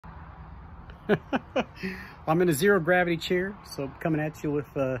I'm in a zero gravity chair, so coming at you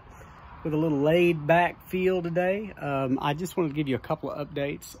with a little laid back feel today. I just wanted to give you a couple of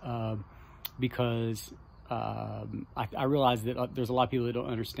updates because I realize that there's a lot of people that don't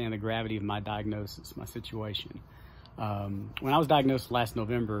understand the gravity of my diagnosis, my situation. When I was diagnosed last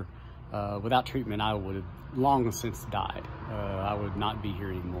November, without treatment, I would have long since died. I would not be here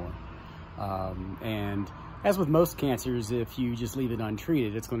anymore. And as with most cancers, if you just leave it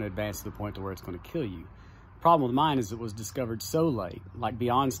untreated, it's going to advance to the point to where it's going to kill you. The problem with mine is it was discovered so late, like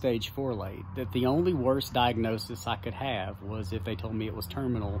beyond stage 4 late, that the only worst diagnosis I could have was if they told me it was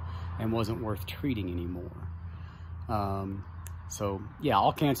terminal and wasn't worth treating anymore. So yeah,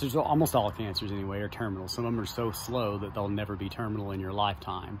 all cancers, almost all cancers anyway, are terminal. Some of them are so slow that they'll never be terminal in your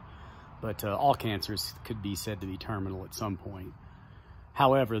lifetime. But all cancers could be said to be terminal at some point.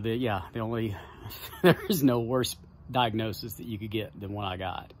 However, there is no worse diagnosis that you could get than what I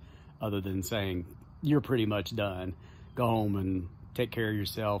got, other than saying, you're pretty much done. Go home and take care of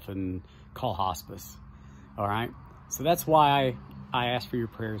yourself and call hospice. All right? So that's why I ask for your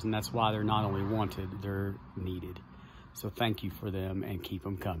prayers, and that's why they're not only wanted, they're needed. So thank you for them, and keep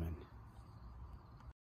them coming.